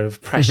 atmosphere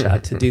of pressure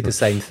to do the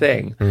same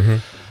thing. Mm-hmm.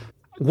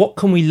 What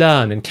can we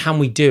learn and can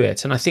we do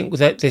it? And I think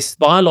that this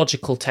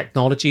biological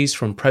technologies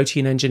from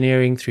protein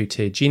engineering through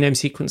to genome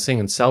sequencing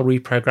and cell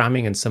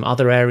reprogramming and some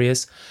other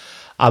areas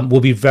will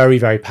be very,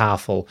 very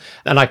powerful.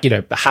 And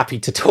happy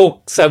to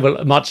talk so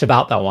much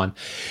about that one.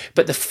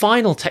 But the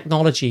final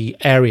technology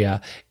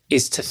area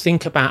is to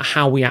think about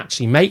how we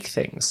actually make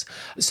things.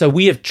 So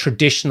we have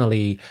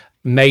traditionally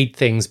made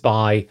things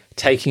by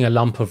taking a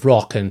lump of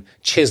rock and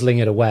chiseling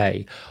it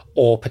away,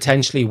 or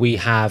potentially we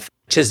have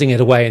chiseling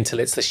it away until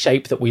it's the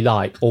shape that we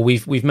like, or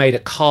we've made a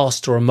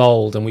cast or a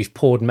mold and we've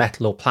poured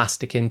metal or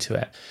plastic into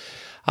it.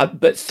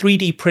 But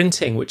 3D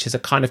printing, which is a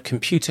kind of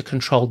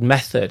computer-controlled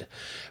method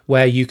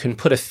where you can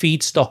put a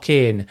feedstock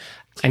in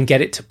and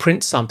get it to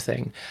print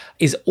something,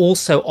 is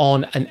also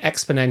on an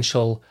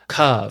exponential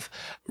curve.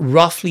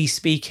 Roughly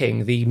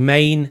speaking, the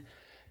main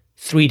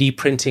 3D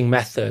printing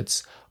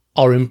methods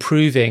are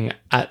improving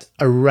at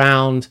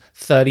around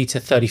 30 to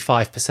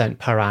 35%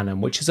 per annum,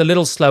 which is a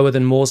little slower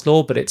than Moore's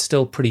Law, but it's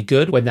still pretty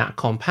good when that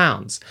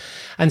compounds.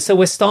 And so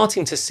we're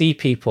starting to see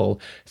people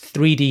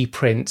 3D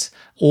print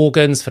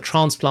organs for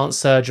transplant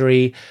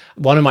surgery.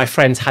 One of my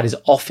friends had his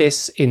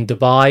office in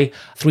Dubai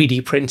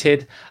 3D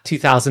printed,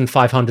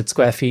 2,500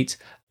 square feet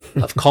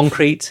of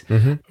concrete.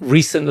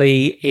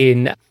 Recently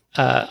in,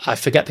 I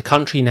forget the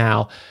country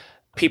now,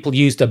 people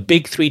used a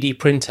big 3D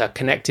printer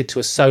connected to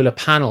a solar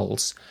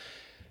panels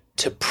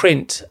to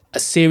print a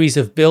series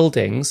of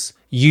buildings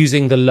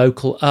using the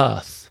local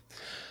earth.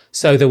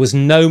 So there was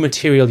no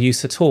material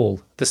use at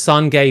all. The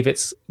sun gave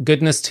its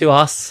goodness to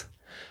us.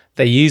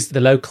 They used the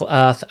local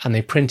earth and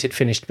they printed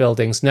finished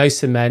buildings. No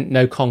cement,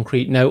 no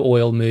concrete, no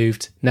oil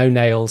moved, no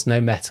nails, no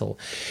metal.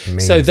 Amazing.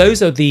 So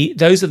those are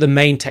the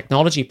main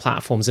technology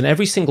platforms, and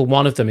every single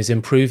one of them is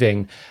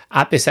improving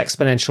at this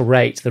exponential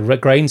rate, the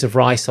grains of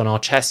rice on our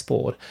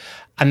chessboard.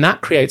 And that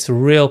creates a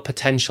real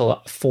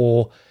potential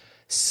for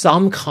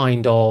some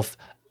kind of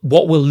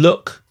what will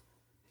look,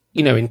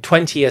 in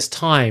 20 years'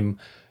 time,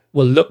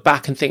 we'll look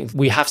back and think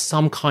we have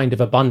some kind of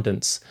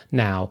abundance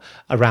now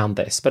around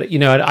this. But,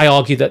 I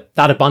argue that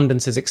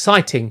abundance is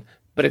exciting,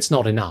 but it's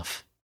not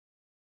enough.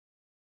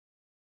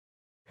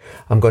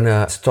 I'm going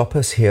to stop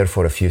us here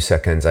for a few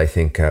seconds. I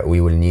think we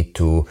will need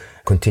to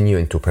continue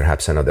into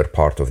perhaps another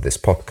part of this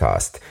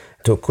podcast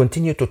to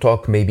continue to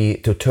talk, maybe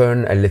to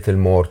turn a little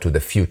more to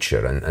the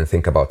future and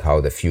think about how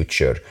the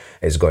future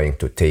is going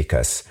to take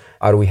us.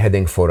 Are we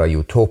heading for a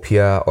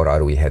utopia or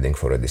are we heading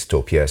for a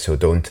dystopia? So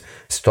don't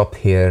stop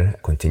here.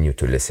 Continue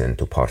to listen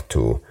to part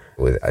 2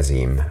 with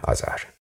Azeem Azhar.